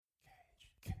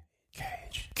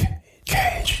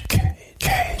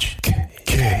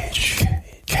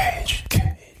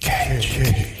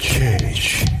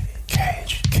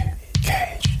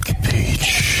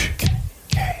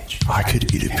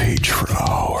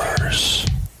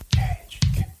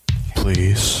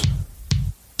please.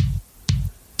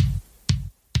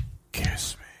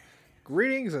 Kiss me.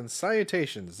 Greetings and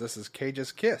salutations. This is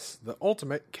Cage's Kiss, the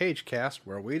ultimate Cage cast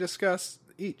where we discuss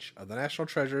each of the National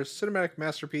Treasure's cinematic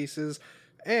masterpieces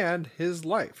and his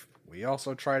life. We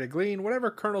also try to glean whatever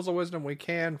kernels of wisdom we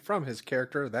can from his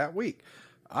character that week.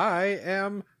 I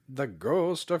am the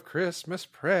Ghost of Christmas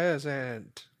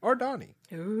Present, or Donnie.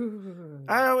 Ooh.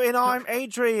 Oh, and I'm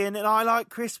Adrian, and I like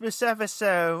Christmas ever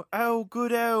so. Oh,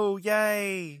 good, oh,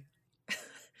 yay.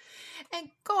 And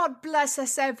God bless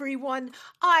us, everyone.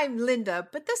 I'm Linda,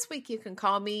 but this week you can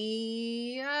call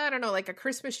me, I don't know, like a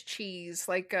Christmas cheese,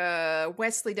 like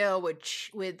Wesley Dale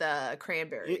with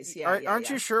cranberries. Aren't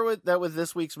you sure that with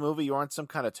this week's movie you aren't some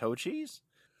kind of toe cheese?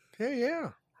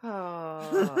 Yeah.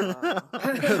 Oh.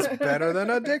 It's better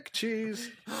than a dick cheese.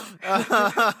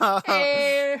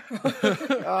 Hey.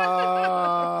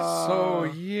 So,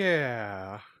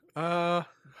 yeah. Well,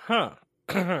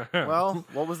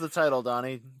 what was the title,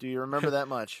 Donnie? Do you remember that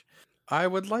much? I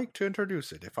would like to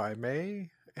introduce it, if I may.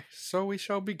 So we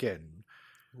shall begin.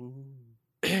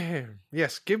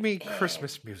 Yes, give me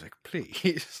Christmas music,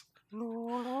 please.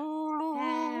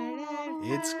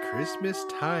 It's Christmas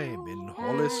time in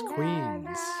Hollis,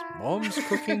 Queens. Mom's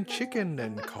cooking chicken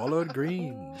and collard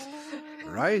greens,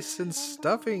 rice and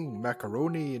stuffing,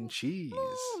 macaroni and cheese.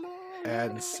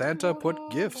 And Santa put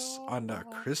gifts under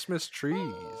Christmas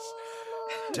trees.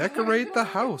 Decorate the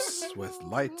house with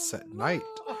lights at night.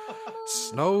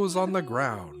 Snow's on the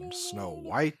ground, snow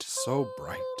white so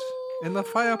bright. In the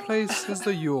fireplace is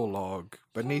the Yule log,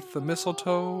 beneath the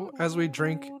mistletoe as we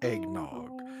drink eggnog.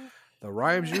 The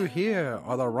rhymes you hear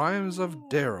are the rhymes of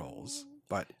Daryl's,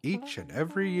 but each and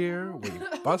every year we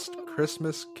bust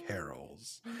Christmas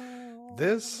carols.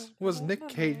 This was Nick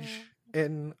Cage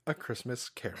in A Christmas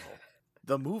Carol.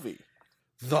 The movie.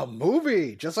 The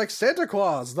movie! Just like Santa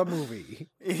Claus, the movie.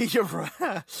 You're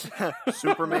right.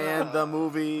 Superman, the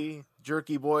movie.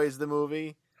 Jerky Boys, the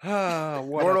movie.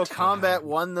 Mortal Kombat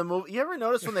 1, the movie. You ever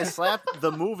notice when they slap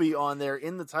the movie on there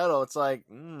in the title, it's like,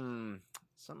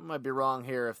 something might be wrong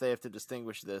here if they have to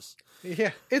distinguish this.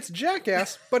 Yeah, it's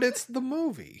Jackass, but it's the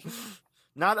movie.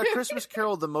 Not A Christmas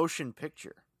Carol, the motion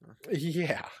picture.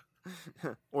 Yeah.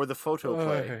 Or the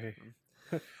photoplay.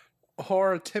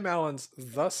 Or Tim Allen's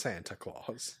The Santa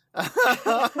Claus.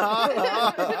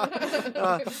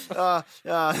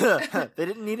 They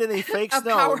didn't need any fake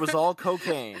snow. It was all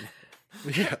cocaine.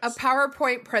 Yes. A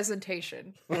PowerPoint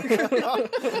presentation.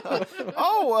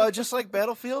 Just like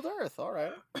Battlefield Earth. All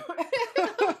right.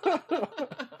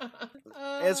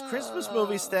 As Christmas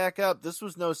movies stack up, this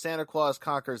was no Santa Claus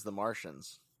Conquers the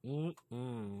Martians.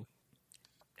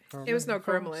 It was no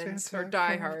Gremlins or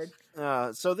Die Hard.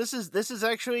 So this is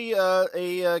actually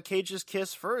a Cage's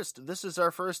Kiss first. This is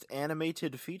our first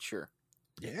animated feature.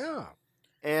 Yeah.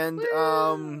 And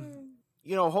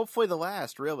hopefully the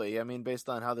last, really. I mean, based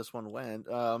on how this one went.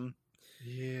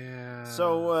 Yeah.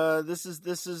 So this is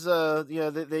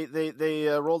they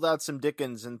rolled out some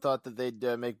Dickens and thought that they'd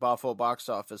make Boffo box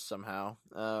office somehow.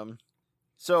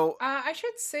 So I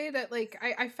should say that, like,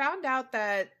 I found out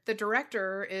that the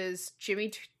director is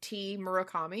Jimmy T.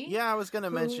 Murakami. Yeah, I was going to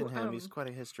mention him. He's quite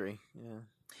a history. Yeah.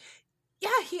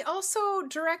 Yeah, he also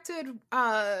directed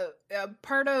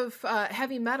part of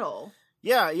Heavy Metal.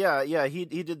 Yeah. He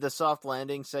did the Soft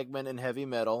Landing segment in Heavy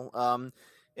Metal.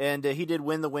 And he did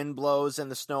When the Wind Blows and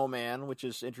The Snowman, which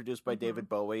is introduced by David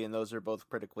Bowie, and those are both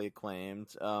critically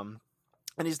acclaimed.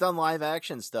 And he's done live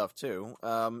action stuff too.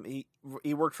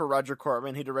 He worked for Roger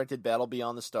Corman. He directed Battle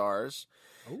Beyond the Stars.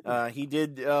 He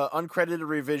did uncredited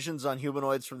revisions on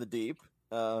Humanoids from the Deep.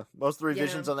 Most of the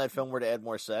revisions on that film were to add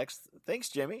more sex. Thanks,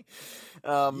 Jimmy.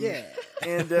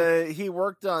 And he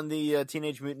worked on the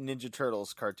Teenage Mutant Ninja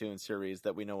Turtles cartoon series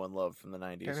that we know and love from the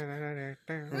 90s.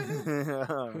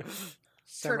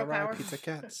 Turtle Samurai Power. Pizza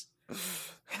Cats.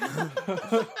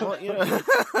 Well,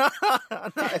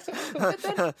 nice.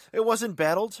 It wasn't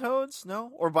Battletoads,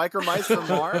 no? Or Biker Mice from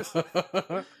Mars?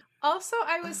 Also,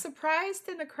 I was surprised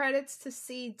in the credits to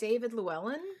see David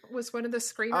Llewellyn was one of the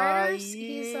screenwriters.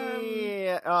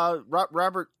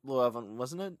 Robert Llewellyn,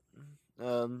 wasn't it?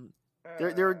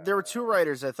 There were two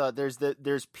writers, I thought.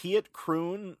 There's Piet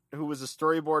Kroon, who was a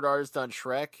storyboard artist on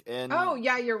Shrek, and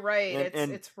you're right.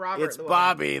 It's Robert. It's Llewellyn.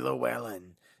 Bobby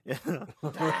Llewellyn.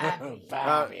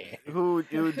 Bobby.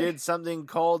 Who did something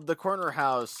called The Corner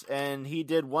House, and he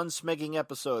did one smegging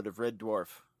episode of Red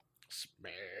Dwarf.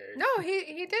 No,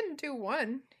 he didn't do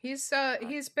one. He's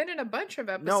been in a bunch of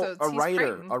episodes. No, a He's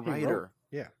writer. Crichton. A writer.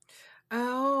 Yeah.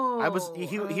 Oh.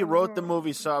 He wrote the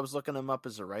movie, so I was looking him up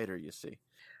as a writer, you see.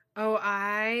 Oh,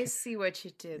 I see what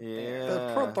you did there.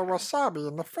 They put the wasabi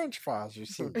in the French fries, you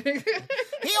see. He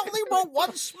only wrote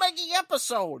one smeggy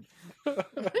episode. But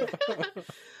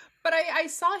I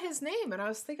saw his name and I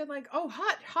was thinking like, oh,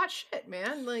 hot shit,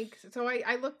 man. Like, so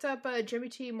I looked up Jimmy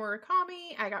T.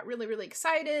 Murakami. I got really, really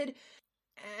excited.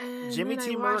 And Jimmy then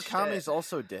T. I watched Murakami's it.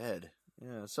 also dead.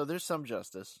 Yeah, so there's some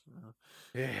justice.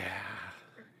 Yeah.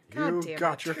 God You damn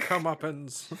got it. your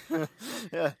comeuppance.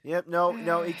 Yeah, yep,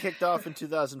 no, he kicked off in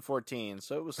 2014,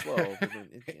 so it was slow. But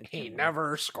He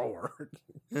never scored.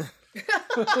 And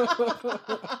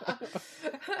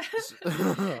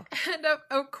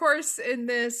of course, in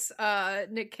this,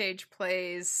 Nick Cage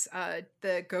plays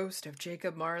the ghost of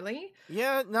Jacob Marley.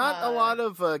 Yeah, not a lot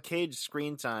of Cage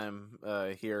screen time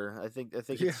here. I think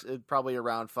it's probably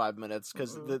around 5 minutes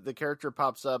because the character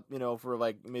pops up, for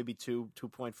like maybe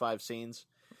 2.5 scenes.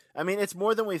 I mean, it's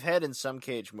more than we've had in some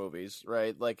Cage movies,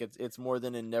 right? Like it's more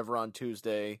than in Never on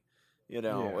Tuesday, and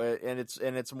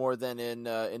it's more than in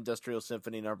Industrial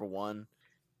Symphony No. 1.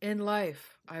 In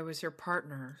life, I was your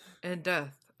partner. In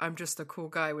death, I'm just a cool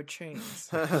guy with chains.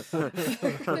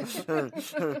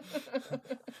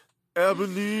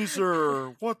 Ebenezer,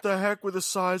 what the heck with the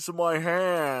size of my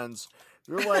hands?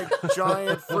 They're like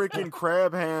giant freaking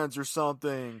crab hands or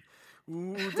something.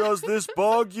 Ooh, does this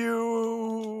bug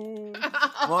you?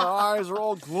 My eyes are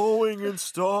all glowing and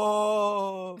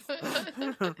stuff.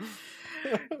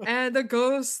 And the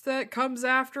ghost that comes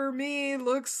after me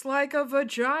looks like a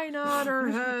vagina on her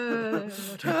head.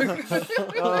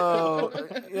 Oh,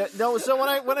 yeah, no. So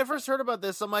when I first heard about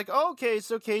this, I'm like, oh, okay,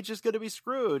 so Cage is going to be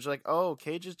Scrooge. Like, oh,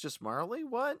 Cage is just Marley?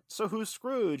 What? So who's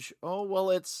Scrooge? Oh, well,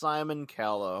 it's Simon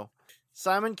Callow.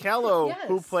 Simon Callow, Yes.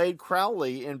 who played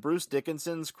Crowley in Bruce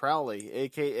Dickinson's Crowley,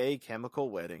 a.k.a. Chemical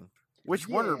Wedding, which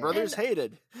Warner Brothers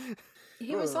hated.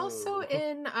 He was also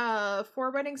in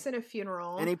Four Weddings and a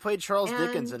Funeral. And he played Charles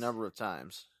Dickens a And- number of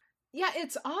times. Yeah,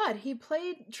 it's odd. He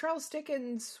played Charles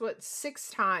Dickens, 6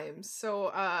 times?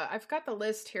 So I've got the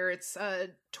list here. It's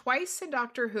twice in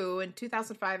Doctor Who in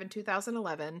 2005 and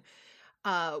 2011.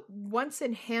 Once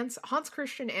in Hans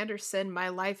Christian Andersen, My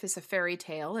Life is a Fairy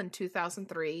Tale in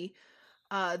 2003.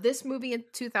 This movie in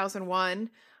 2001.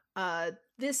 The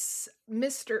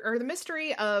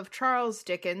Mystery of Charles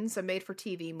Dickens, a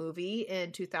made-for-TV movie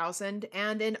in 2000,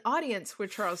 and An Audience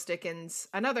with Charles Dickens,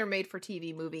 another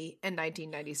made-for-TV movie in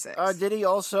 1996. Did he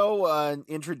also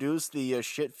introduce the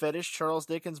shit fetish Charles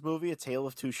Dickens movie, A Tale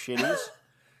of Two Shitties?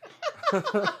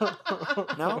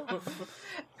 No?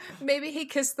 Maybe he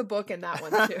kissed the book in that one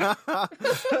too.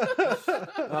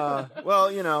 Well,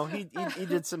 he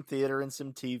did some theater and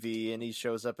some TV, and he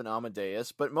shows up in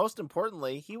Amadeus. But most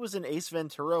importantly, he was in Ace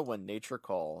Ventura: When Nature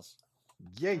Calls.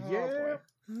 Yeah. boy.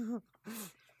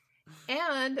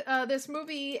 And this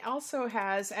movie also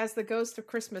has, as the ghost of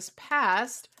Christmas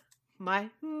Past,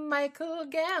 Michael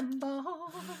Gambon.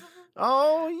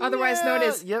 Oh, yeah. Otherwise known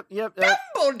as Yep.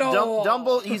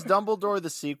 Dumbledore. He's Dumbledore the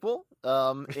sequel.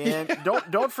 And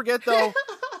don't forget though,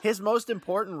 his most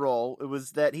important role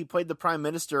was that he played the Prime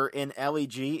Minister in Ali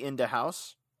G Into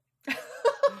House.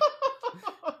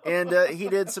 And he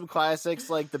did some classics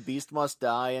like The Beast Must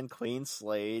Die and Clean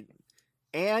Slate.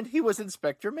 And he was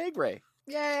Inspector Maigret.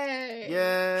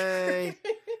 Yay!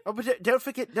 Oh, but don't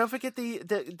forget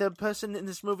the person in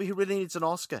this movie who really needs an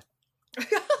Oscar. Kate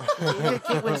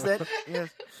Winslet. Yeah.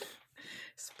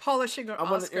 He's polishing her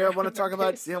Oscar. I want to talk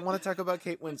about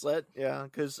Kate Winslet. Yeah,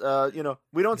 because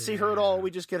we don't see her at all.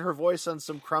 We just get her voice on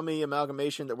some crummy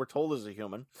amalgamation that we're told is a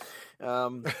human.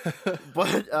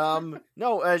 But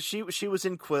no, she was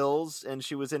in Quills and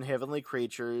she was in Heavenly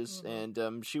Creatures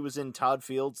and she was in Todd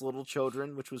Field's Little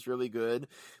Children, which was really good.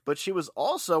 But she was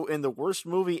also in the worst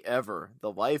movie ever,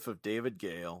 The Life of David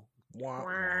Gale.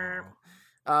 Wow.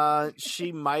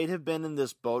 She might have been in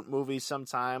this boat movie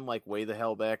sometime, like way the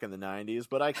hell back in the 90s,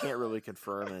 but I can't really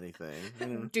confirm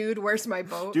anything. Dude, where's my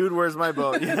boat? Dude, where's my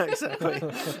boat? Yeah, exactly.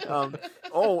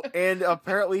 And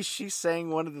apparently she sang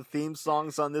one of the theme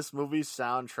songs on this movie's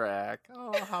soundtrack.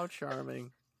 Oh, how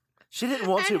charming. She didn't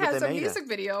want to, but they made it. Music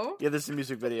video. Yeah, there's a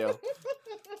music video.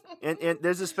 And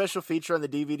there's a special feature on the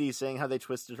DVD saying how they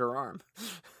twisted her arm.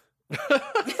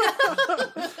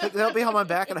 That'll be on my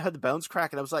back, and I had the bones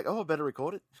crack, and I was like, "Oh, I better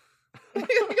record it."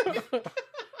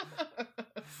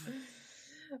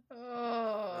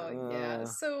 Oh yeah.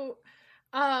 So,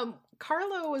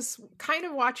 Carlo was kind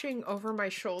of watching over my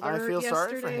shoulder. I feel yesterday.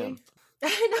 sorry for him.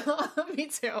 I know, me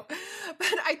too.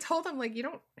 But I told him like, you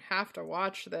don't have to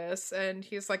watch this, and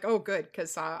he's like, "Oh, good,"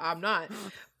 because I'm not.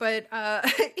 But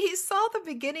he saw the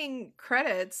beginning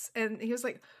credits, and he was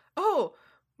like, "Oh,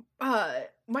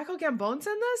 Michael Gambon's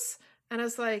in this?" And I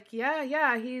was like,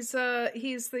 yeah, he's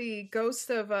the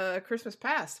ghost of Christmas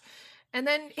Past. And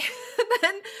then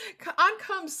on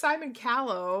comes Simon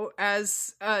Callow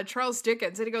as Charles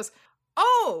Dickens, and he goes,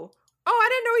 "Oh, I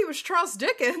didn't know he was Charles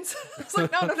Dickens." It's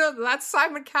like, no, that's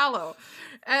Simon Callow.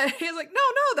 And he's like, no,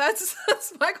 that's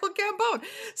Michael Gambon.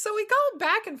 So we go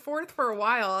back and forth for a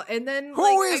while, and then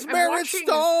who is Meredith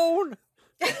Stone?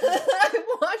 I'm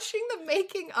watching the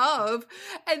making of,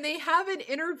 and they have an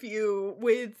interview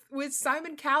with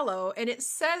Simon Callow, and it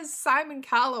says Simon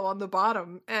Callow on the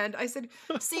bottom. And I said,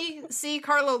 see,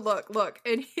 Carlo, look.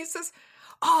 And he says,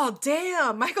 "Oh,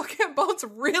 damn, Michael Gambon's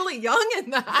really young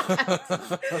in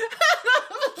that."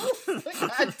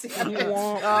 God damn it.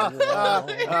 I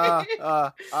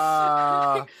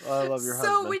love your husband.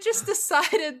 So we just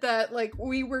decided that like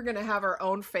we were gonna have our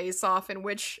own face-off in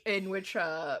which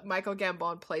Michael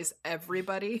Gambon plays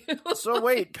everybody. So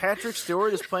wait, Patrick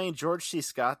Stewart is playing George C.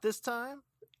 Scott this time?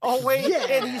 Oh wait, yeah.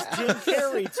 And he's Jim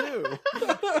Carrey too.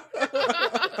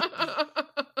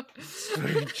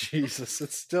 Sweet Jesus,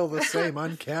 it's still the same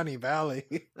uncanny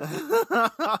valley.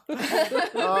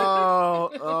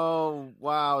 Oh,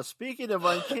 wow. Speaking of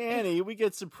uncanny, we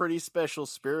get some pretty special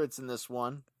spirits in this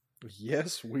one.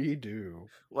 Yes, we do.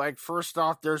 Like, first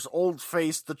off, there's Old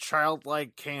Face, the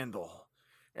childlike candle.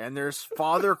 And there's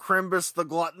Father Crimbus the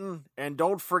glutton. And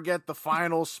don't forget the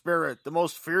final spirit, the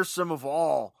most fearsome of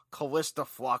all, Callista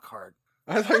Flockhart.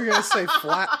 I thought you were going to say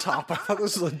Flat Top. I thought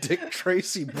this was a Dick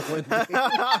Tracy blending.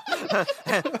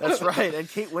 That's right. And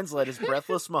Kate Winslet is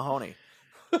Breathless Mahoney.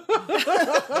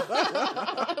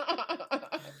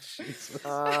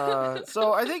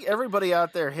 So I think everybody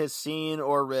out there has seen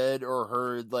or read or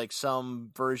heard like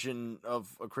some version of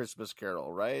A Christmas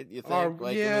Carol, right? You think?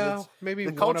 Yeah, I mean, maybe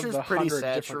the one culture's of the pretty 100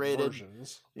 saturated,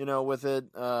 versions. with it.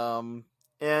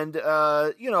 And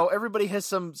everybody has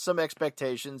some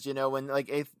expectations, and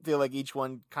like I feel like each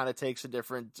one kind of takes a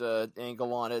different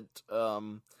angle on it.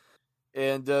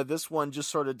 And this one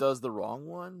just sort of does the wrong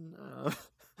one.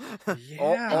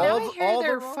 Yeah. Now I hear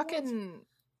they're wrong fucking ones?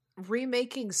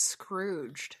 remaking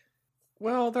Scrooged.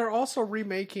 Well, they're also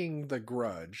remaking The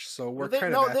Grudge, so we're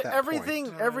kind of of at that everything.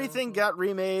 point. Everything got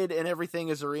remade, and everything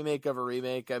is a remake of a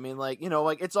remake. I mean,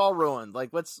 it's all ruined. Like,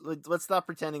 let's stop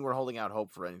pretending we're holding out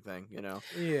hope for anything.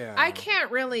 Yeah, I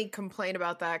can't really complain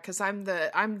about that because I'm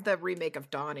the remake of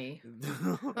Donnie.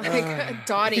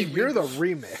 Donnie, you're the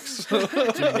remix.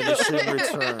 Diminishing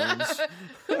returns.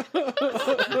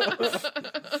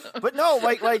 But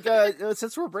no,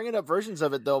 since we're bringing up versions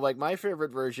of it, though, like my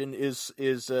favorite version is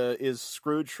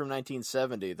Scrooge from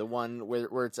 1970, the one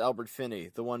where it's Albert Finney,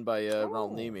 the one by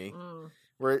Ronald Neame,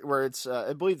 where it's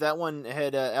I believe that one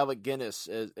had Alec Guinness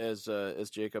as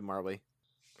Jacob Marley.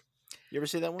 You ever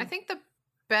see that one? I think the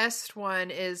best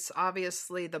one is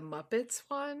obviously the Muppets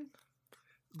one.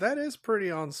 That is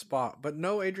pretty on spot, but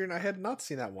no, Adrian, I had not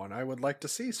seen that one. I would like to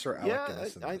see Sir Alec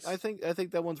Guinness in this. I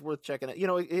think that one's worth checking out.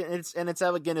 It's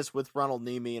Alec Guinness with Ronald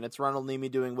Neame, and it's Ronald Neame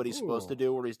doing what he's supposed to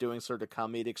do, where he's doing sort of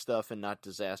comedic stuff and not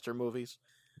disaster movies.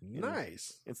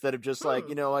 Nice. Instead of just I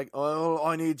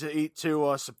need to eat too,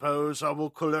 I suppose. I will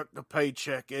collect the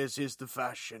paycheck, as is the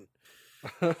fashion.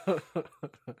 I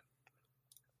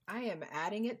am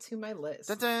adding it to my list.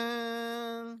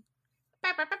 Ta-da!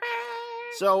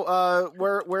 So,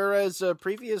 whereas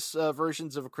previous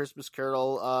versions of A Christmas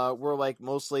Carol were like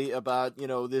mostly about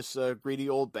this greedy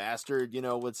old bastard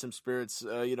with some spirits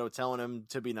telling him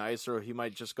to be nice or he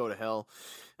might just go to hell.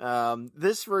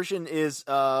 This version is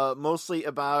mostly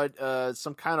about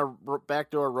some kind of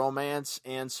backdoor romance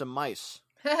and some mice.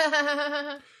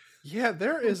 Yeah,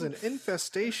 there is an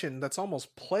infestation that's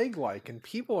almost plague-like, and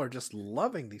people are just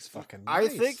loving these fucking mice. I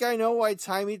think I know why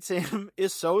Tiny Tim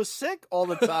is so sick all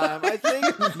the time. I think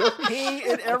he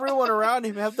and everyone around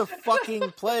him have the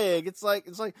fucking plague. It's like,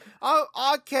 oh,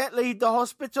 I can't leave the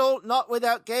hospital, not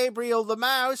without Gabriel the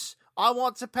mouse. I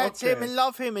want to pet him and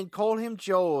love him and call him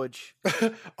George.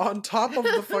 On top of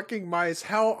the fucking mice,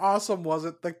 how awesome was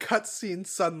it? The cutscene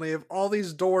suddenly of all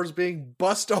these doors being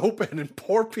bust open and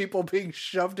poor people being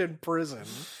shoved in prison.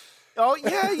 Oh,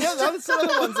 yeah, that's the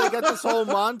other ones. They got this whole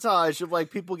montage of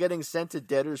like people getting sent to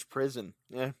debtor's prison.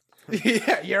 Yeah.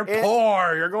 Yeah, you're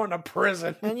poor. You're going to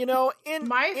prison. And in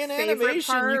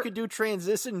animation, you could do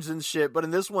transitions and shit, but in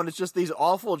this one, it's just these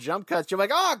awful jump cuts. You're like,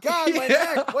 oh god, my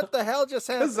neck! What the hell just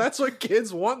happened? Because that's what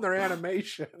kids want in their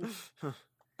animation.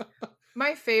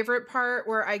 My favorite part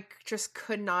where I just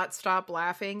could not stop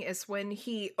laughing is when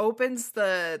he opens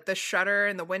the shutter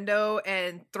in the window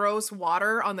and throws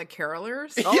water on the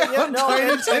carolers. Oh yeah, no,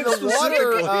 and the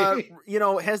water,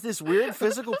 specifically. has this weird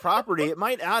physical property. It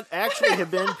might actually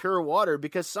have been pure water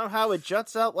because somehow it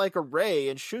juts out like a ray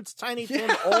and shoots Tiny Tim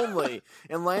only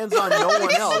and lands on no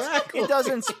one else. Exactly. It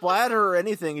doesn't splatter or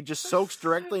anything. It just soaks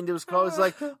directly into his clothes.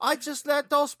 Like, I just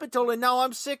left hospital and now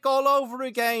I'm sick all over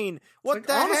again. What Like,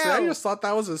 the honestly, hell? I just thought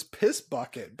that was his piss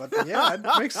bucket, but yeah, it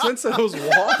makes sense that it was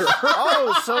water.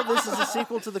 Oh, so this is a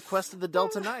sequel to The Quest of the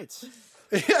Delta Knights.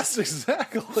 Yes,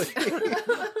 exactly.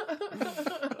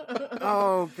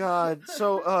 Oh God!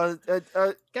 So,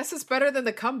 Guess it's better than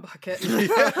the cum bucket.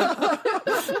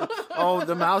 oh,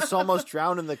 the mouse almost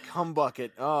drowned in the cum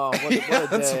bucket. Oh, what a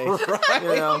That's day! right.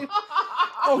 You know?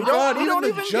 Oh We God! don't Even the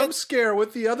even jump get- scare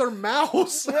with the other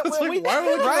mouse. Yeah, It's well, like, why are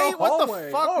we right? in the What the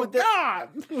hallway? fuck Oh with the- God!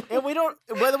 And we don't.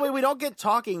 By the way, we don't get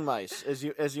talking mice as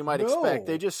you might No. expect.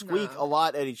 They just squeak No. a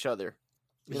lot at each other.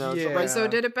 You know, Yeah. Rizzo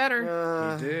did it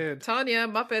better. He did. Tanya,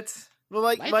 Muppets.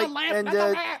 Well,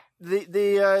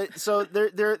 so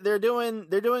they're doing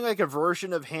like a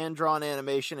version of hand drawn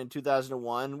animation in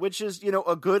 2001, which is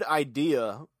a good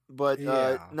idea, but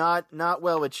Yeah. not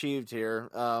well achieved here.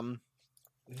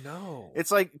 No.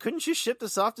 It's like, couldn't you ship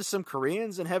this off to some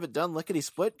Koreans and have it done lickety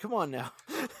split? Come on now.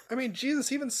 I mean, Jesus,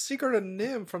 even Secret of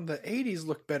Nim from the 80s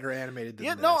looked better animated than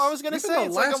Yeah, this. no, I was gonna Even say, The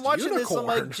it's like I'm Last watching this. I'm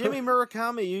like, Unicorn. Jimmy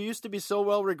Murakami, you used to be so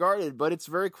well regarded, but it's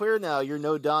very clear now you're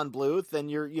no Don Bluth, and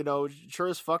you're sure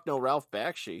as fuck no Ralph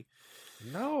Bakshi.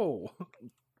 No.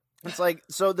 It's like,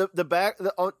 so the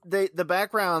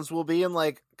backgrounds will be in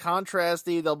like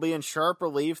contrasty. They'll be in sharp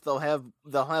relief. They'll have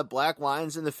black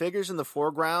lines, and the figures in the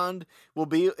foreground will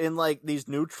be in like these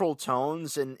neutral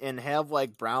tones and have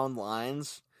like brown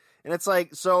lines. And it's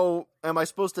like, so am I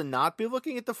supposed to not be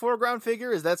looking at the foreground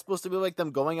figure? Is that supposed to be like them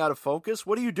going out of focus?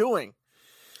 What are you doing?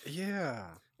 Yeah.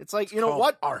 It's like, Called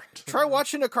what? Art. Try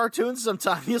watching a cartoon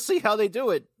sometime. You'll see how they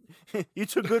do it. You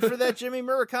too good for that, Jimmy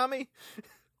Murakami?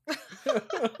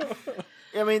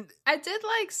 I mean, I did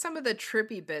like some of the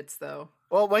trippy bits though.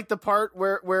 well, like the part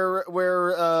where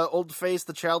Old Face,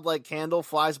 the childlike candle,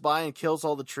 flies by and kills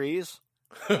all the trees.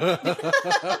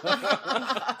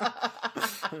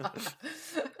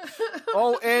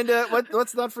 Oh, and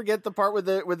let's not forget the part with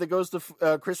the Ghost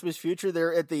of Christmas Future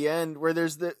there at the end, where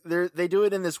they do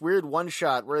it in this weird one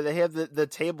shot where they have the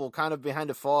table kind of behind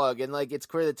a fog, and like it's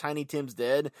clear that Tiny Tim's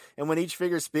dead, and when each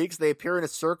figure speaks, they appear in a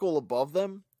circle above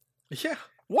them. Yeah.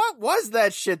 What was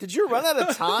that shit? Did you run out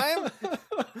of time?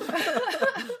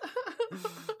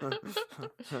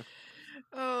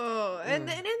 Oh, and in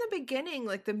the beginning,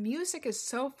 like the music is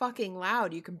so fucking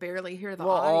loud you can barely hear the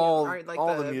Well, audio or like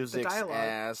all the music's dialogue.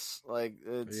 ass. Like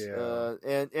it's Yeah.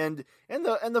 and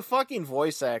the fucking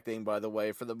voice acting, by the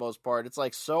way, for the most part, it's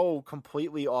like so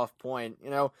completely off point.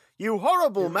 You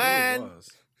horrible It man. really was.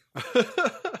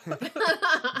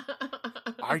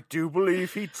 I do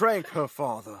believe he drank her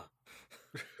father.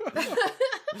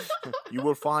 You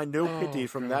will find no pity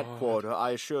from that God. quarter,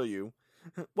 I assure you.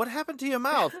 What happened to your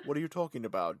mouth? What are you talking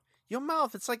about? Your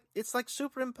mouth, it's like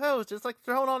superimposed. It's like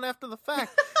thrown on after the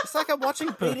fact. It's like I'm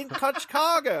watching Beating Cut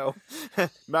Chicago.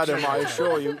 Madam, I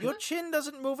assure you, your chin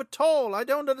doesn't move at all. I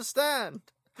don't understand.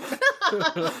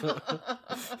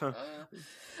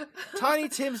 Tiny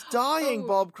Tim's dying, Oh.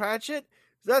 Bob Cratchit.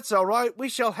 That's all right. We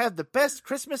shall have the best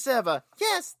Christmas ever.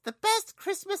 Yes, the best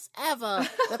Christmas ever.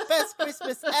 The best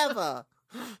Christmas ever.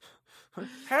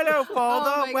 Hello,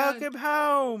 Father. Oh my Welcome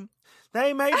home.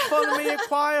 They made fun of me at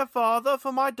choir, Father,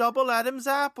 for my double Adam's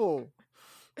apple.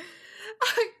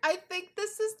 I think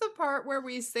this is the part where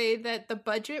we say that the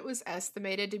budget was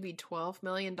estimated to be $12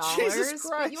 million. Jesus but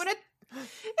Christ. You want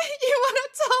to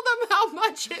tell them how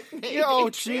much it made? Oh,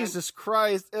 Adrian? Jesus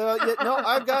Christ. Yeah, no,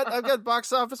 I've got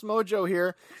Box Office Mojo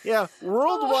here. Yeah,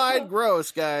 worldwide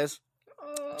gross, guys.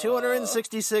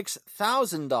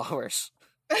 $266,000.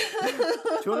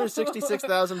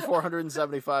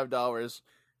 $266,475.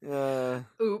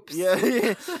 Oops.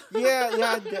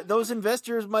 Yeah. Those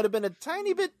investors might have been a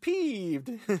tiny bit peeved,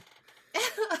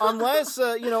 unless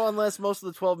most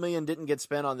of the $12 million didn't get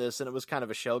spent on this, and it was kind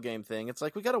of a shell game thing. It's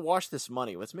like, we got to wash this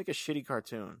money. Let's make a shitty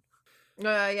cartoon.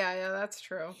 Yeah, that's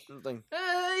true. Like,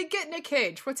 Get Nick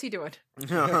Cage. What's he doing?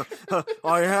 I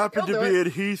happen He'll to do be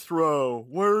at Heathrow.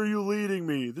 Where are you leading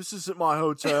me? This isn't my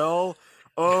hotel.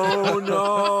 Oh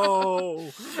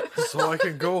no! So I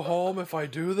can go home if I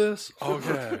do this?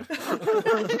 Okay.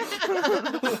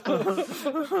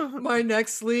 My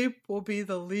next leap will be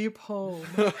the leap home.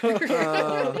 They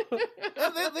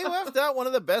left out one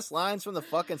of the best lines from the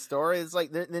fucking story. It's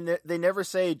like they never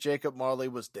say Jacob Marley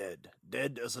was dead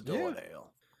as a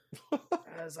doornail.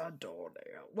 As a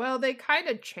doornail. Well, they kind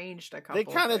of changed a couple. They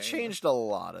kind of things. changed a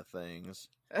lot of things.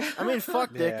 I mean,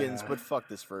 fuck Dickens, but fuck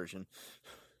this version.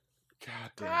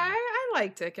 God damn. I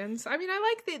like Dickens. I mean,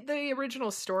 I like the original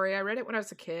story. I read it when I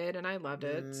was a kid, and I loved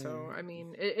it. So, I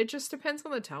mean, it just depends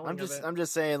on the telling of it. I'm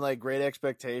just saying, like, Great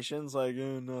Expectations, like,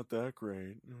 not that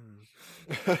great.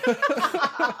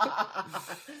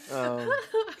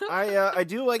 I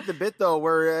do like the bit though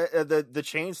where the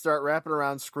chains start wrapping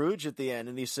around Scrooge at the end,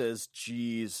 and he says,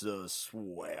 "Jesus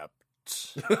wept."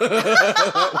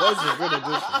 That was a good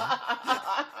addition.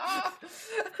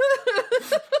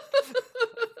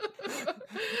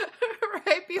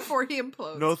 Right before he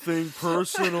implodes. Nothing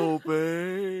personal,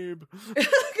 babe.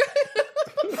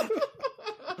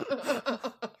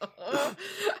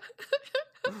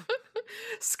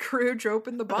 Scrooge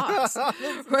opened the box.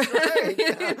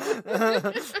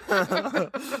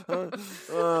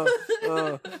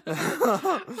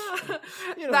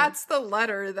 That's the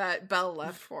letter that Belle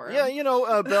left for him.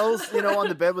 Yeah, Belle's, on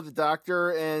the bed with the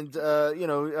doctor, and,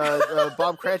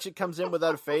 Bob Cratchit comes in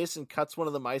without a face and cuts one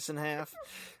of the mice in half.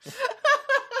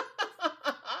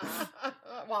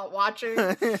 While watching.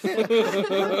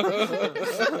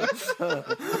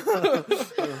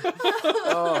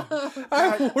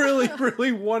 I really,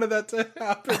 really wanted that to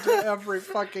happen to every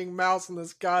fucking mouse in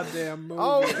this goddamn movie.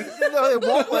 Oh, it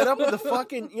won't let up with the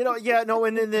fucking,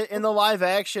 and in the live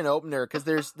action opener, because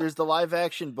there's the live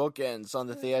action bookends on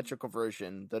the theatrical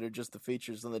version that are just the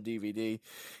features on the DVD,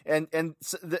 and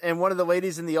one of the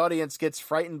ladies in the audience gets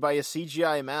frightened by a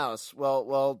CGI mouse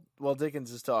while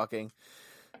Dickens is talking.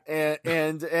 And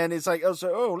it's like,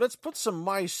 let's put some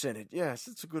mice in it. Yes,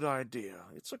 it's a good idea.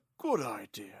 It's a good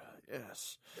idea.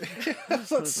 Yes.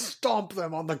 Let's stomp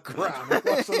them on the ground.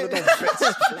 Watch them little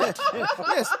bits.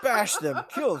 Yes, bash them,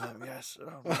 kill them. Yes.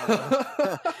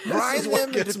 This is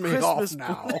what gets me off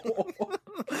now.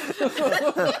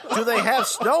 Do they have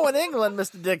snow in England,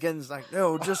 Mr. Dickens? Like,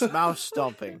 no, just mouse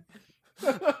stomping.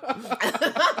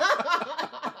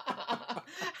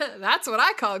 That's what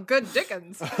I call good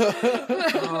Dickens.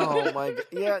 Oh my god!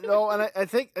 Yeah, no, and I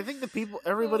think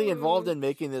everybody involved in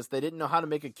making this, they didn't know how to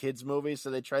make a kids movie,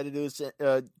 so they tried to do this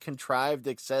contrived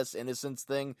excess innocence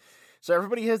thing. So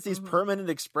everybody has these permanent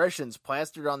expressions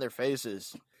plastered on their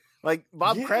faces. Like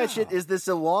Bob Cratchit is this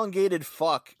elongated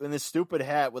fuck in this stupid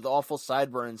hat with awful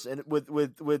sideburns, and with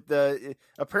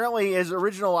apparently his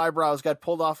original eyebrows got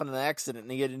pulled off in an accident,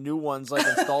 and he had new ones like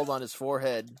installed on his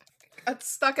forehead. Got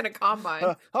stuck in a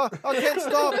combine. I can't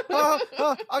stop.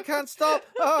 I can't stop.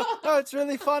 It's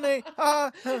really funny.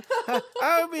 Oh,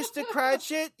 Mr.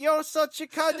 Cratchit, you're such a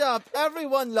cut-up.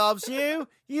 Everyone loves you.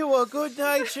 You are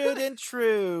good-natured and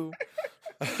true.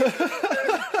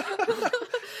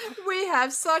 We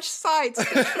have such sights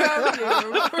to show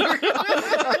you.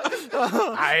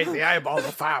 I ate the eyeballs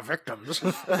of 5 victims.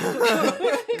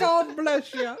 God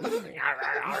bless you.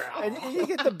 And you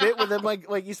get the bit with him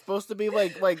like he's supposed to be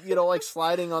like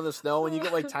sliding on the snow, and you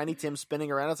get like Tiny Tim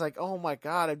spinning around. It's like, oh my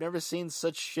god, I've never seen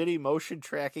such shitty motion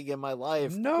tracking in my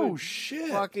life. No shit.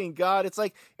 Fucking god. It's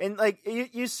like, and like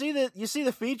you see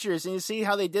the features, and you see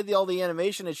how they did all the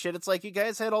animation and shit. It's like, you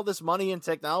guys had all this money and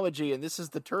technology, and this is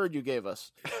the turd you gave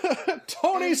us.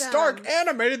 Tony Stark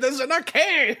animated this in a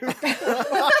cave.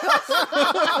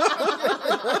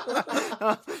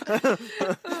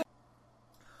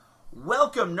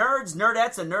 Welcome, nerds,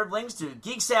 nerdettes, and nerdlings to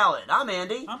Geek Salad. I'm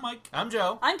Andy. I'm Mike. I'm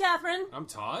Joe. I'm Catherine. I'm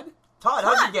Todd. Todd,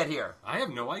 how'd you get here? I have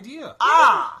no idea.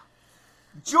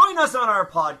 Join us on our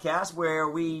podcast where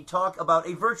we talk about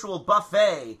a virtual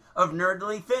buffet of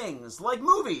nerdly things like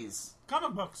movies,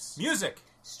 Comic books. Music.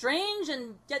 Strange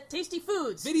and yet tasty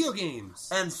foods. Video games.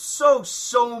 and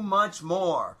so much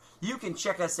more. You can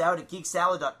check us out at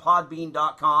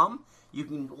geeksalad.podbean.com. You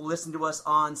can listen to us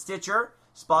on Stitcher,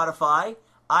 Spotify,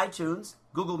 iTunes,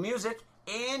 Google Music,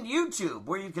 and YouTube,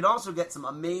 where you can also get some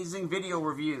amazing video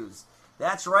reviews.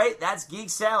 That's right, that's Geek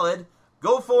Salad.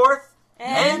 Go forth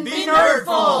And be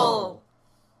nerdful!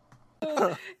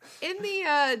 In the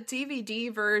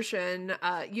DVD version,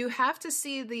 you have to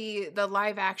see the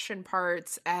live action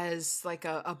parts as like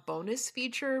a bonus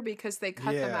feature because they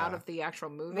cut them out of the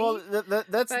actual movie. Well,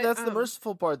 that's the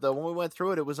merciful part though. When we went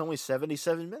through it, it was only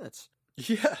 77 minutes.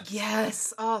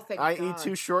 Yes. Oh, thank God. I.e.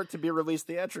 too short to be released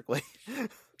theatrically.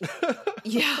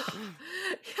 Yeah.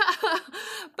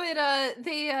 But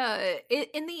they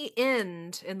in the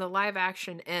end, in the live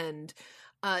action end,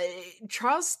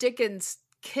 Charles Dickens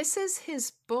kisses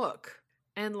his book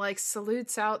and like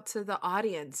salutes out to the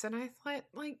audience. And I thought,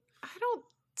 like, I don't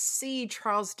see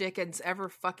Charles Dickens ever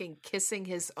fucking kissing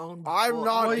his own book. I'm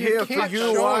not Well, here you for can't you.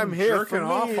 show I'm him here jerking for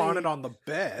off me. on it on the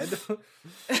bed.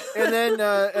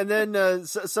 And then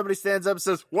somebody stands up and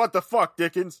says, "What the fuck,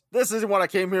 Dickens? This isn't what I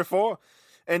came here for."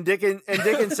 And Dickens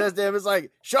says to him, "It's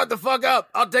like, shut the fuck up.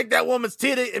 I'll take that woman's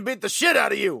titty and beat the shit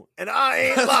out of you. And I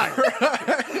ain't lying."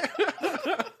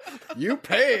 You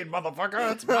paid,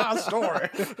 motherfucker. It's my story.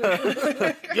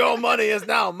 Your money is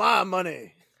now my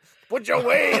money. Put your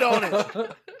weight on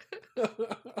it.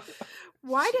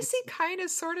 Why does he kind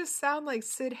of sort of sound like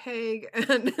Sid Haig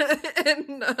and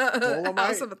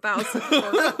House of a Thousand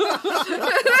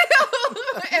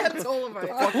and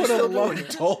Dolomite? I would have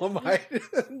loved Dolomite.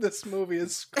 This movie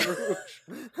is Scrooge.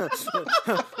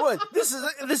 What?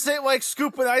 This ain't like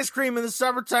scooping ice cream in the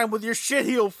summertime with your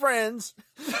shitheel friends.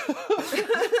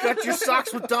 Got your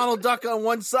socks with Donald Duck on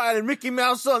one side and Mickey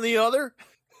Mouse on the other.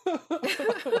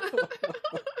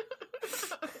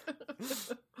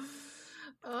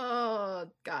 Oh,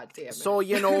 god damn it. So,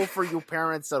 for you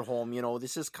parents at home,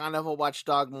 this is kind of a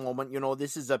watchdog moment.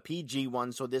 This is a PG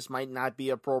one, so this might not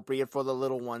be appropriate for the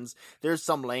little ones. There's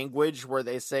some language where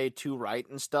they say "to right"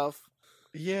 and stuff.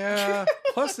 Yeah.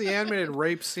 Plus, the animated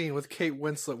rape scene with Kate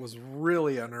Winslet was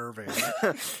really unnerving.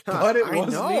 But it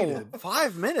was needed.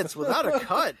 5 minutes without a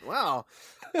cut. Wow.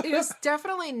 It was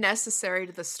definitely necessary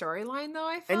to the storyline, though,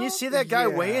 I felt. And you see that guy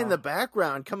way Yeah. in the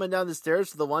background coming down the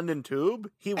stairs to the London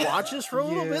Tube. He watches for a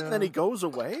little bit, and then he goes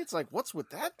away. It's like, what's with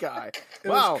that guy? It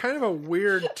Wow. was kind of a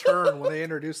weird turn when they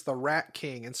introduced the Rat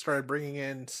King and started bringing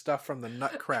in stuff from the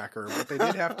Nutcracker, but they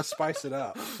did have to spice it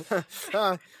up.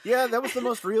 Yeah, that was the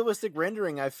most realistic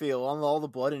rendering, I feel, on all the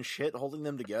blood and shit holding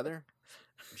them together.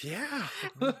 Yeah.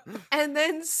 And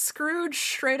then Scrooge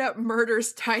straight up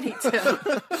murders Tiny Tim. Yeah,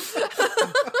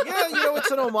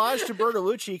 it's an homage to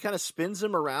Bertolucci. He kind of spins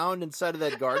him around inside of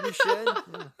that garden shed.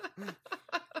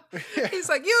 He's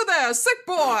like, "You there, sick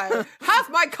boy, have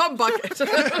my cum bucket."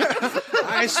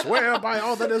 I swear by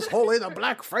all that is holy, the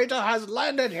Black Freighter has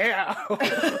landed here.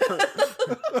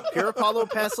 Pier Paolo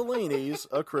Pasolini's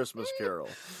A Christmas Carol.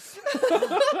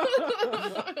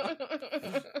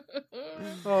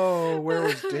 Oh, where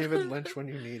was David Lynch when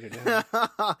you needed him?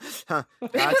 That's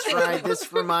right.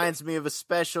 This reminds me of a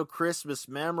special Christmas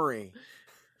memory.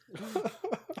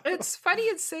 It's funny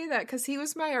you'd say that because he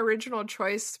was my original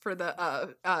choice for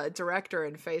the director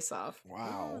in Face Off.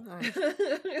 Wow.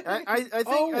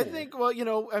 I think.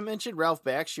 Well, I mentioned Ralph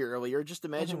Bakshi earlier. Just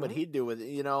imagine what he'd do with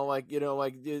it.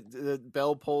 The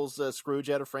Belle pulls Scrooge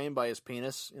out of frame by his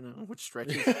penis. Which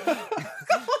stretches.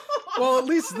 Well, at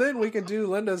least then we could do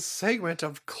Linda's segment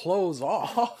of clothes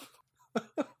off.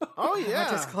 Oh yeah,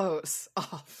 Not just close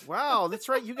off. Wow, that's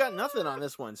right. You got nothing on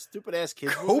this one, stupid ass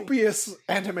kids. Movie. Copious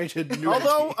animated nudity.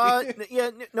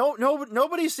 Although,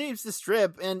 nobody seems to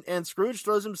strip, and Scrooge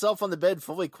throws himself on the bed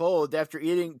fully clothed after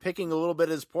picking a little bit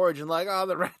of his porridge, and like,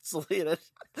 the rats will eat it.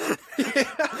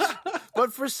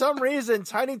 But for some reason,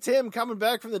 Tiny Tim coming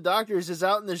back from the doctor's is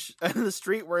out in the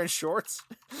street wearing shorts.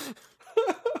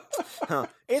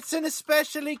 It's an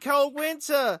especially cold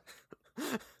winter.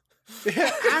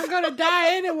 I'm gonna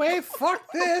die anyway.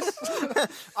 Fuck this.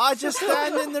 I just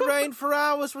stand in the rain for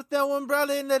hours with no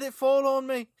umbrella and let it fall on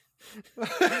me.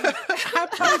 I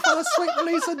pray for the sweet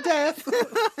release of death.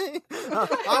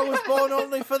 I was born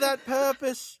only for that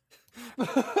purpose.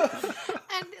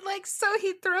 And so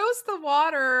he throws the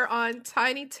water on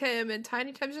Tiny Tim, and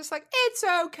Tiny Tim's just like, "It's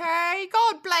okay.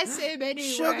 God bless him anyway."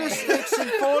 Sugar sticks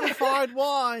and fortified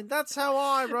wine. That's how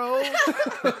I roll.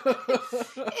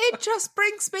 It just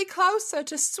brings me closer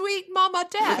to sweet Mama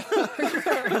Death.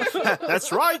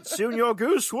 That's right. Soon your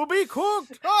goose will be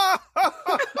cooked.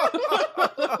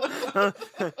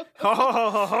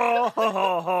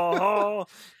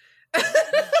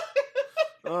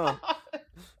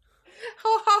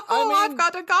 I've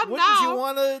got a gun wouldn't now. you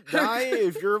want to die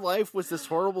if your life was this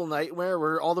horrible nightmare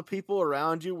where all the people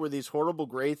around you were these horrible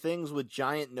gray things with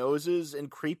giant noses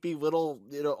and creepy little,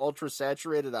 ultra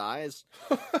saturated eyes?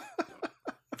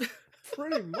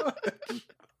 Pretty much.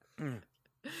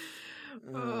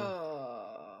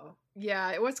 Oh.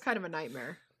 Yeah, it was kind of a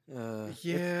nightmare.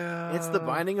 Yeah. It's The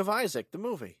Binding of Isaac, the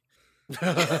movie.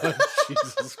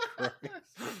 Jesus Christ.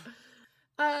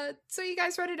 So you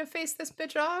guys ready to face this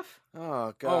bitch off?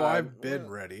 Oh, God. Oh, I've been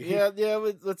ready. Yeah,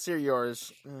 let's hear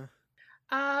yours.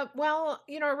 Well,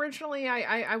 originally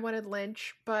I wanted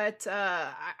Lynch, but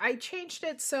I changed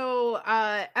it. So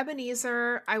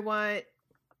Ebenezer,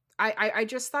 I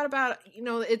just thought about,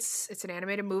 it's an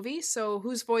animated movie, so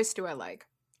whose voice do I like?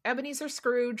 Ebenezer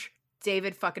Scrooge,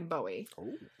 David fucking Bowie.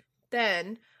 Oh.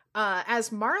 Then,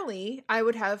 as Marley, I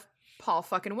would have Paul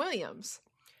fucking Williams.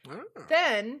 Ah.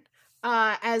 Then,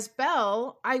 as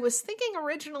Belle, I was thinking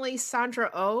originally Sandra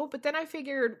Oh, but then I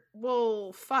figured,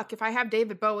 well, fuck, if I have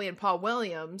David Bowie and Paul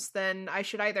Williams, then I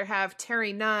should either have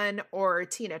Terry Nunn or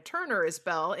Tina Turner as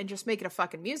Belle and just make it a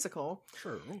fucking musical.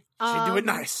 True. She'd do it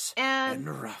nice and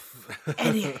rough.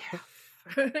 And yeah.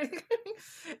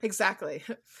 Exactly.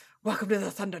 Welcome to the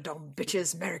Thunderdome,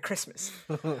 bitches. Merry Christmas.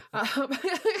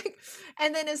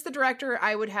 And then as the director,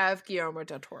 I would have Guillermo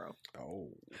del Toro. Oh.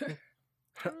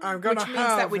 I'm gonna Which means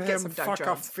have that we'd get him some Doug fuck a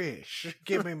Jones. fish.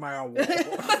 Give me my award.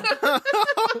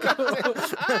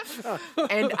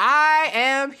 And I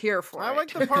am here for I it.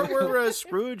 like the part where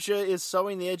Scrooge is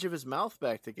sewing the edge of his mouth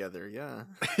back together. Yeah.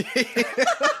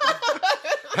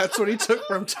 That's what he took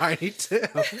from Tiny Tim.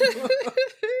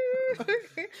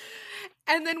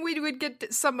 And then we would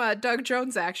get some Doug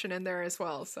Jones action in there as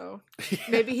well. So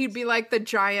maybe he'd be like the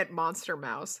giant monster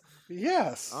mouse.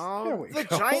 Yes. There we The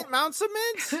go. giant mounts of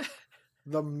mint?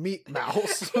 The meat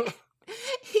mouse.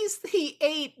 He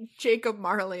ate Jacob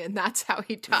Marley, and that's how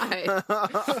he died.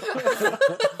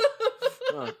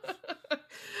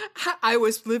 I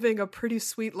was living a pretty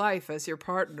sweet life as your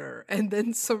partner, and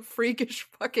then some freakish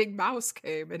fucking mouse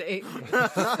came and ate me.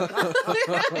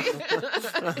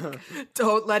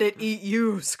 Don't let it eat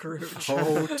you, Scrooge.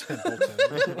 Oh,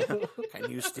 Templeton.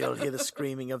 Can you still hear the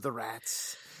screaming of the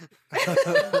rats?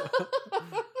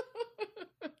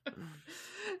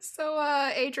 So,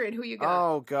 Adrian, who you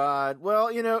got? Oh, God. Well,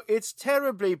 it's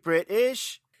terribly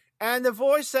British, and the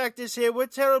voice actors here were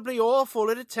terribly awful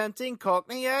at attempting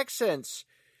Cockney accents.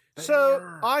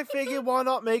 So, I figured why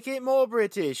not make it more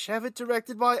British? Have it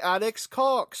directed by Alex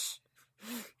Cox.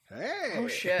 Hey. Oh,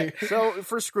 shit. So,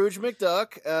 for Scrooge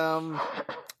McDuck,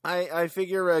 I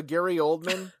figure Gary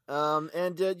Oldman,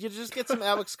 and you just get some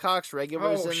Alex Cox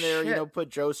regulars Oh, in there, shit. Put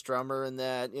Joe Strummer in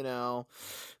that,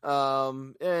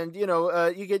 and,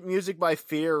 you get music by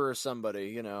Fear or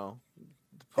somebody, the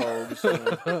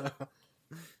Pogues.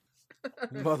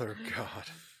 Mother God.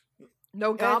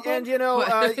 No goblin?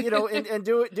 And and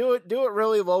do it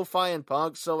really lo-fi and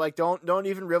punk. So like, don't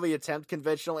even really attempt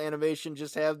conventional animation.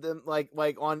 Just have them like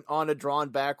on a drawn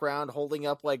background, holding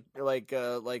up like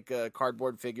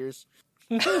cardboard figures.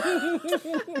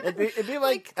 it'd be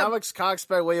like Alex Cox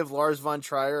by way of Lars von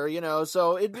Trier,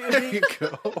 So it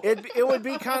would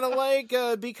be kind of like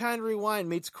Be Kind Rewind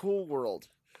meets Cool World.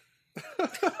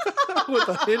 With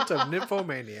a hint of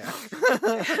nymphomaniac.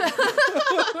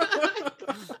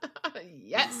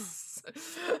 Yes.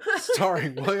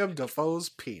 Starring William Dafoe's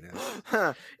penis.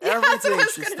 Everything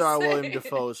was should gonna star say. William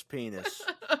Dafoe's penis.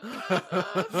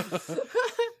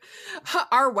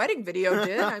 Our wedding video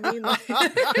did. I mean, like,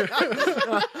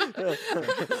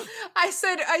 I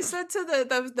said to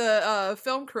the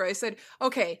film crew, I said,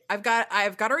 okay, I've got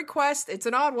a request. It's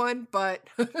an odd one, but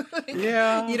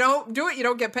Yeah. you don't do it, you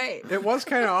don't get paid. It was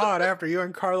kind of odd after you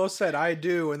and Carlos said, I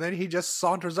do, and then he just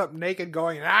saunters up naked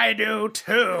going, I do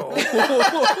too.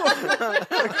 Like,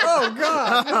 oh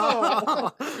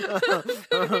God,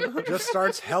 no. Just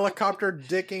starts helicopter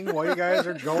dicking while you guys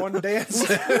are going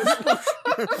dancing.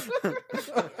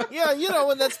 Yeah,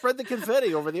 and that spread the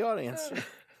confetti over the audience.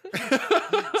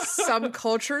 Some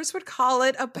cultures would call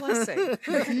it a blessing.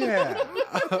 Yeah.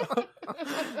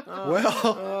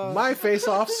 Well, my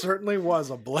face-off certainly was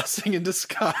a blessing in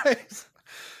disguise.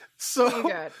 So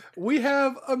God. we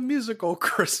have a musical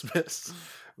Christmas.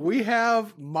 We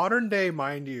have modern day,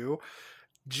 mind you,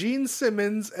 Gene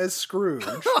Simmons as Scrooge,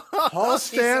 Paul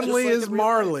Stanley like as in real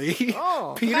Marley,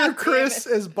 Oh. Peter God damn Criss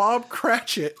as Bob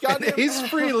Cratchit, and Goddamn- Ace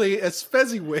Frehley as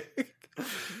Fezziwig.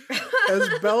 As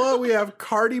Bella, we have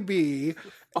Cardi B,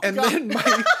 and then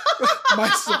my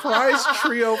surprise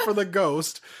trio for the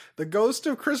ghost. The ghost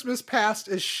of Christmas past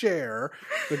is Cher.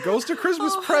 The ghost of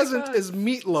Christmas present God. is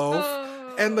Meatloaf.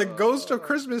 And the ghost of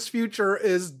Christmas future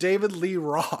is David Lee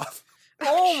Roth.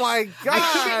 Oh my God!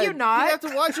 I shit you not. You have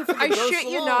to watch it for the I ghost shit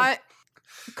you alone. not.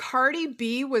 Cardi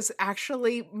B was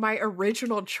actually my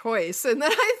original choice, and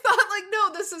then I thought, like,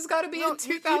 no, this has got to be No, in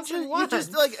 2001. You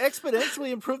just like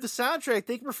exponentially improve the soundtrack.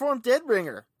 They can perform Dead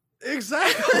Ringer.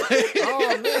 Exactly.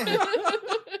 Oh man!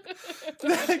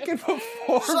 They can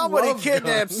perform Somebody Love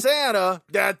kidnapped Gun. Santa.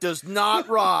 That does not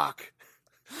rock.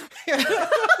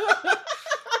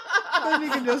 Then you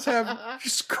can just have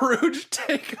Scrooge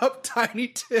take up Tiny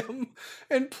Tim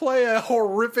and play a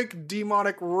horrific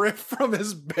demonic riff from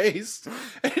his bass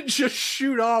and just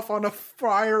shoot off on a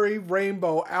fiery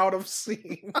rainbow out of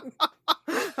scene.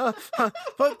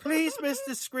 But please,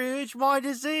 Mr. Scrooge, my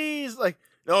disease. Like,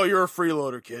 no, you're a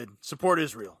freeloader, kid. Support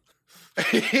Israel.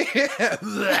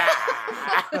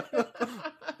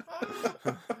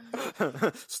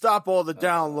 Stop all the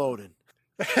downloading.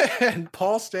 And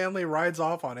Paul Stanley rides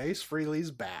off on Ace Frehley's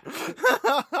back. Middle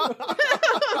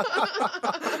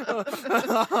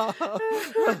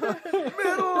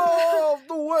of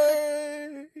the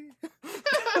way.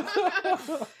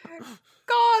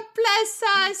 God bless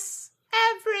us,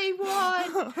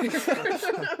 everyone.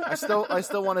 I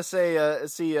still want to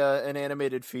see an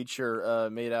animated feature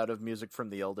made out of music from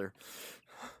The Elder.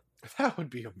 That would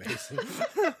be amazing.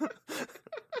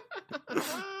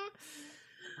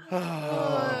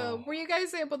 Were you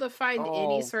guys able to find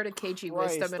any sort of cagey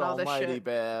wisdom in all this almighty, shit?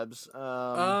 Babs.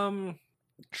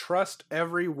 Trust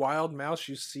every wild mouse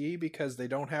you see because they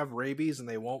don't have rabies and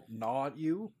they won't gnaw at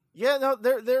you. Yeah, no,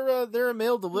 they're a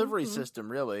mail delivery system,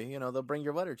 really. You know, they'll bring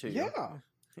your letter to you.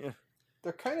 Yeah.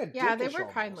 They're kind of they were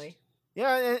kindly.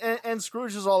 Yeah, and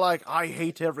Scrooge is all like, I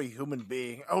hate every human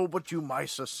being. Oh, but you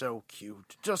mice are so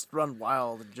cute. Just run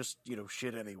wild and just,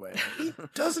 shit anyway. He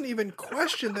doesn't even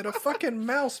question that a fucking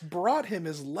mouse brought him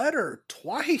his letter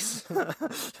twice.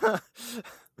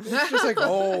 He's just like,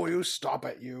 oh, you stop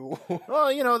it, you.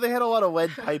 Well, they had a lot of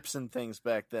lead pipes and things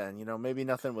back then. Maybe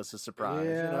nothing was a surprise.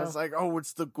 Yeah. It's like, oh,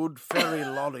 it's the good fairy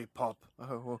lollipop.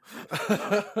 Oh.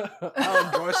 I'll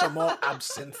enjoy some more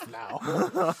absinthe now.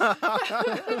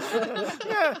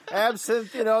 Yeah,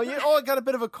 absinthe, I got a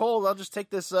bit of a cold. I'll just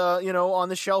take this, on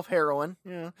the shelf heroin.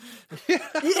 Yeah.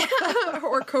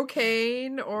 Or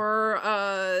cocaine, or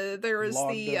there was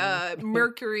the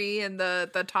mercury in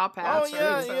the top hats. Oh,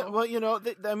 yeah, right? yeah. Well,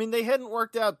 they hadn't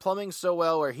worked out plumbing so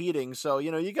well or heating, so,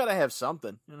 you gotta have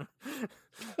something.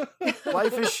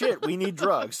 Life is shit. We need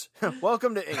drugs.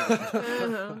 Welcome to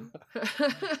England.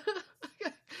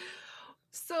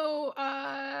 So,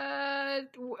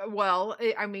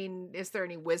 is there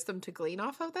any wisdom to glean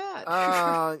off of that?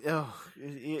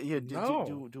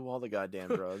 Do all the goddamn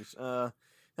drugs.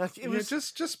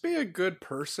 Just be a good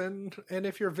person, and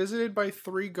if you're visited by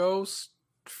 3 ghosts,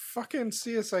 fucking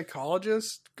see a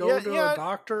psychologist, go to a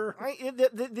doctor.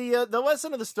 The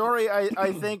lesson of the story,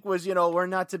 I think, was, we're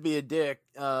not to be a dick.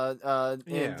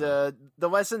 The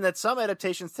lesson that some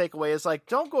adaptations take away is like,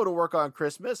 don't go to work on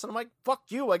Christmas. And I'm like, fuck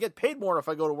you. I get paid more if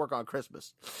I go to work on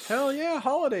Christmas. Hell yeah,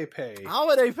 holiday pay.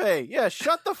 Holiday pay. Yeah,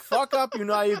 shut the fuck up, you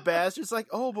naive bastards. Like,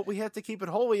 oh, but we have to keep it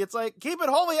holy. It's like, keep it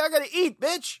holy. I gotta eat,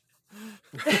 bitch.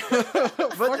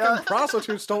 Fucking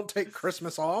prostitutes don't take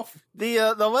Christmas off.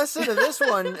 The lesson of this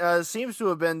one seems to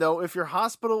have been, though, if your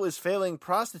hospital is failing,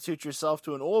 prostitute yourself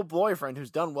to an old boyfriend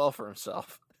who's done well for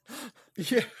himself.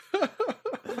 Yeah.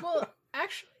 Well,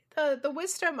 actually, the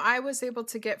wisdom I was able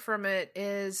to get from it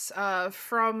is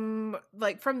from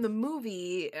the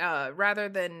movie, rather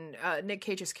than Nick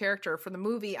Cage's character. From the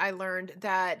movie, I learned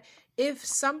that if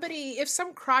some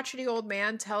crotchety old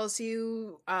man tells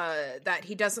you that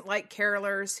he doesn't like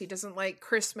carolers, he doesn't like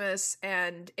Christmas,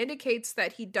 and indicates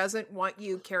that he doesn't want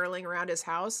you caroling around his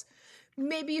house,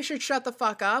 maybe you should shut the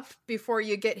fuck up before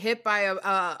you get hit by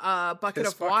a bucket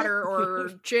of water or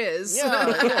jizz. Yeah,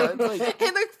 like,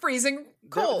 in the freezing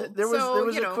cold. There was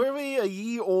clearly a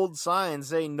ye old sign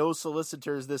saying, "No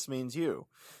solicitors. This means you."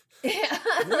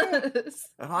 Yes.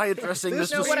 Am I addressing this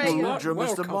to Scrooge or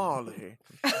Mr. Marley?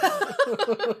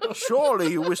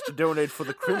 Surely you wish to donate for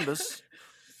the Crimbus.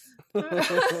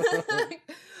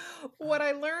 What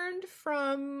I learned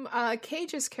from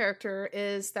Cage's character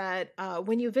is that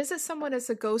when you visit someone as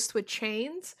a ghost with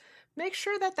chains, make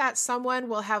sure that someone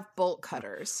will have bolt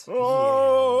cutters.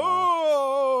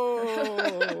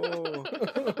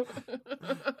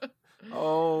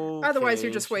 Oh, Otherwise, Cage.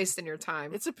 you're just wasting your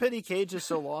time. It's a pity Cage is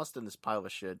so lost in this pile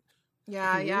of shit.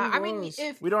 Yeah. I mean,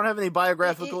 if We don't have any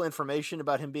biographical information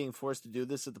about him being forced to do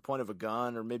this at the point of a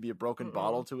gun or maybe a broken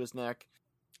bottle to his neck.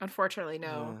 Unfortunately,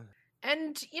 no.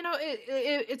 And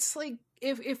it's like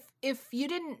if you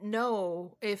didn't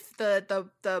know, if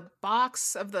the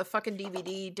box of the fucking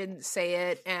DVD didn't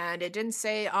say it, and it didn't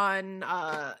say on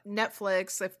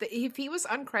Netflix, if he was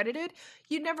uncredited,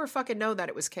 you'd never fucking know that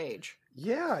it was Cage.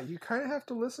 Yeah, you kind of have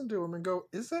to listen to him and go,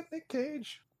 "Is that Nick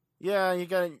Cage?" Yeah, you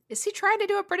gotta. Is he trying to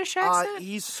do a British accent?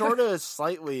 He sort of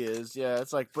slightly is. Yeah,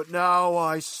 it's like, but now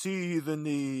I see the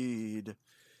need.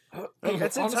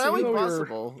 It's entirely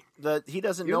possible that he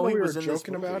doesn't know he was in this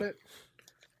movie. About it.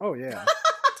 Oh yeah.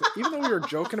 Even though we were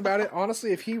joking about it,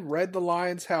 honestly, if he read the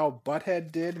lines how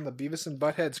Butthead did in the Beavis and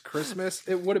Butthead's Christmas,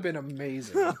 it would have been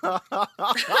amazing.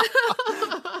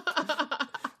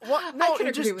 Well, no,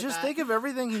 just think of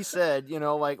everything he said.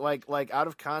 Like out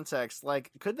of context.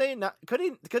 Like, could they not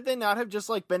have just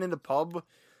like been in the pub,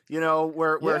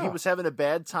 where he was having a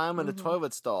bad time in a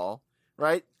toilet stall,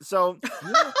 right? So.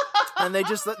 And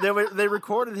they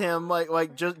recorded him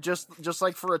like just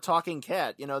like for a talking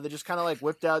cat, you know. They just kind of like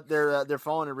whipped out their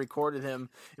phone and recorded him.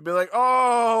 It'd be like,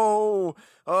 oh,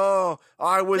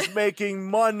 I was making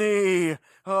money.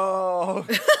 Oh,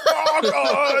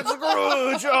 God,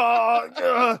 Scrooge.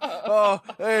 Oh,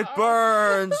 it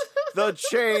burns. The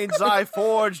chains I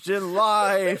forged in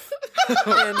life. In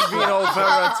vino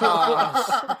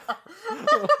veritas.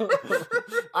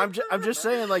 I'm just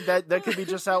saying, like, that could be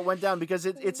just how it went down, because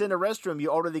it's in a restroom. You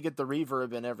already get the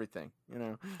reverb and everything, you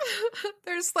know.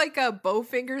 There's like a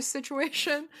Bowfinger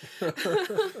situation.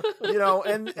 You know,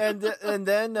 and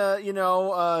then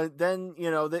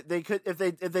they could,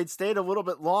 if they'd stayed a little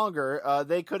bit longer,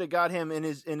 they could have got him in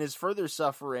his further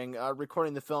suffering,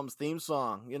 recording the film's theme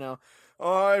song, you know.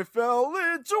 I fell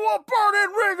into a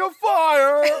burning ring of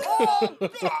fire. Oh,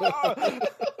 God.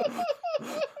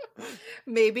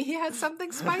 Maybe he had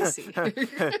something spicy.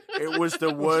 It was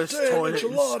the worst toilet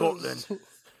in Scotland.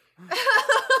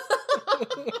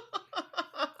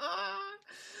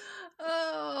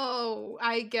 Oh,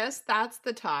 I guess that's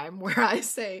the time where I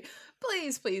say,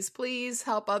 please, please, please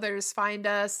help others find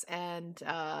us and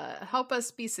help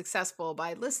us be successful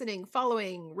by listening,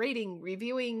 following, rating,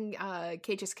 reviewing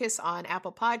Cage's Kiss on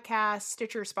Apple Podcasts,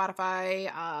 Stitcher,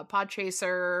 Spotify,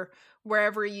 Podchaser,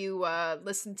 wherever you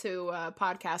listen to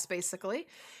podcasts, basically.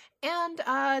 And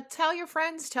tell your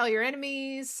friends, tell your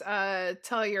enemies,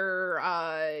 tell your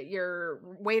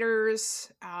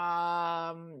waiters,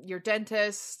 your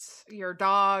dentist, your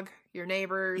dog, your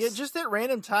neighbors. Yeah, just at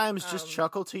random times, just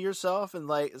chuckle to yourself and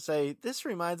like say, "This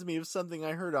reminds me of something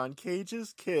I heard on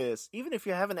Cage's Kiss," even if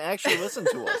you haven't actually listened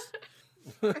to us.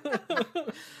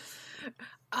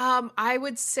 I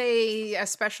would say,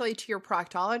 especially to your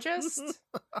proctologist,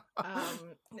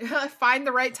 find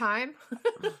the right time.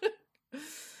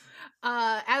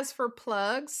 As for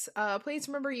plugs, please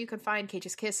remember you can find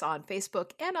Cage's Kiss on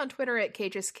Facebook and on Twitter at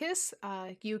Cage's Kiss.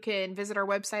 You can visit our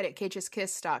website at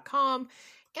cageskiss.com,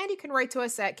 and you can write to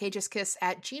us at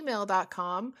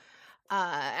cageskiss@gmail.com.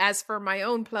 As for my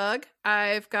own plug,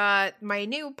 I've got my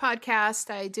new podcast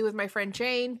I do with my friend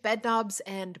Jane, Bedknobs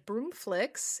and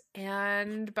Broomflicks.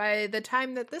 And by the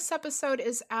time that this episode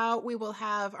is out, we will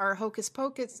have our Hocus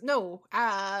Pocus. No,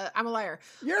 I'm a liar.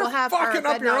 You're fucking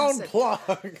up your own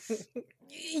plug.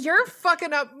 You're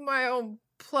fucking up my own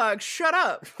plug. Shut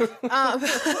up.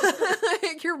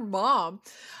 Your mom.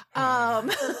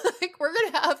 We're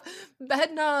gonna have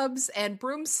Bedknobs and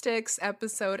Broomsticks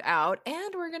episode out,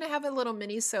 and we're gonna have a little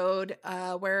mini-sode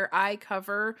where I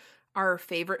cover our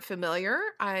favorite familiar.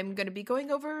 I'm gonna be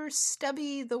going over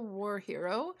Stubby the War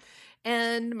Hero,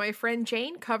 and my friend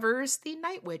Jane covers the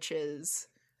Night Witches.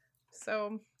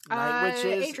 So, Night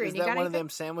Witches, Adrian, is you that got one of anything? them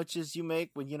sandwiches you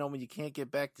make when you can't get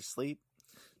back to sleep?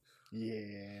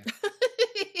 Yeah.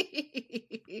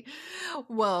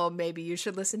 Well, maybe you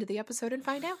should listen to the episode and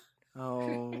find out.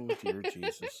 Oh, dear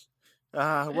Jesus.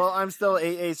 Well, I'm still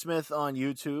A.A. Smith on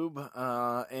YouTube,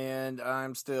 and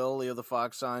I'm still Leo the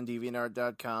Fox on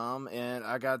DeviantArt.com, and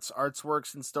I got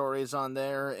artworks and stories on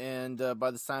there, and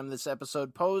by the time this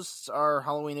episode posts, our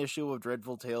Halloween issue of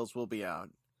Dreadful Tales will be out.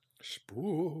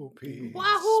 Spooky.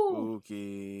 Wahoo!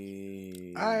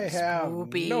 Spooky. I have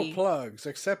Spoopy. no plugs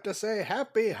except to say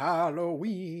Happy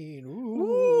Halloween.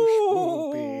 Ooh,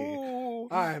 spoopy.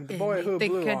 I'm the boy who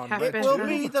Anything blew can on happen. It Red will Tube,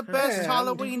 be the best and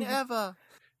Halloween ever.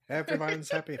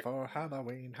 Everyone's happy for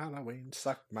Halloween. Halloween,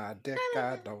 suck my dick.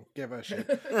 I don't give a shit.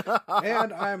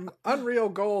 And I'm Unreal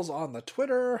Goals on the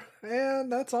Twitter,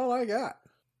 and that's all I got.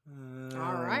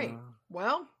 All right.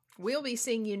 Well, we'll be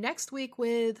seeing you next week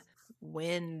with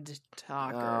Wind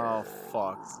Talker. Oh,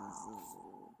 fuck.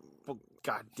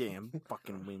 Goddamn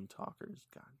fucking wind talkers.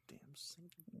 Goddamn.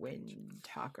 Wind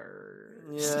Talker.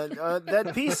 Yeah,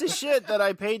 that piece of shit that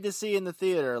I paid to see in the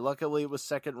theater. Luckily, it was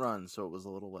second run, so it was a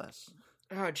little less.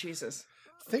 Oh, Jesus.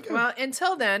 Think of Well,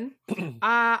 until then,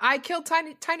 I killed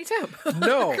Tiny Tim.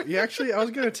 No, you actually, I was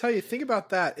going to tell you, think about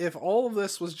that. If all of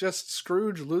this was just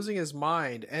Scrooge losing his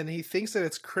mind and he thinks that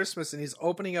it's Christmas and he's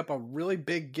opening up a really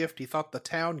big gift he thought the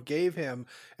town gave him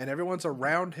and everyone's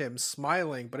around him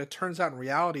smiling, but it turns out in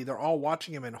reality they're all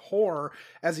watching him in horror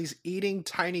as he's eating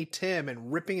Tiny Tim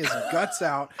and ripping his guts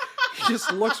out. He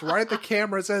just looks right at the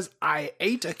camera and says, "I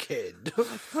ate a kid."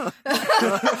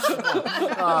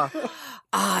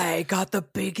 I got the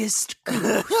biggest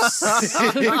goose. It's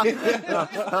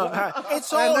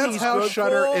all And that's he's how good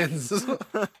Shudder for. ends.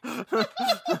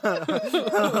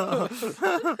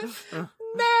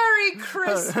 Merry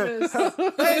Christmas.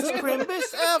 Best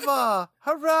Christmas ever!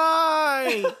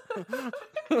 Hooray!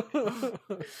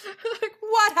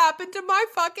 What happened to my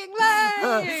fucking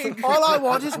leg? All I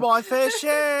want is my fair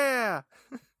share.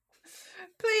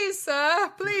 Please,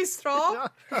 sir, please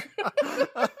stop.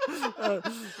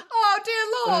 Oh, dear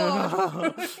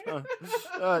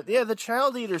Lord. Yeah, the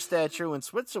child eater statue in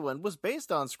Switzerland was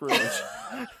based on Scrooge.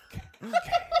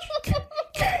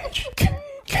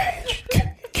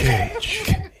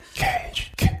 Cage.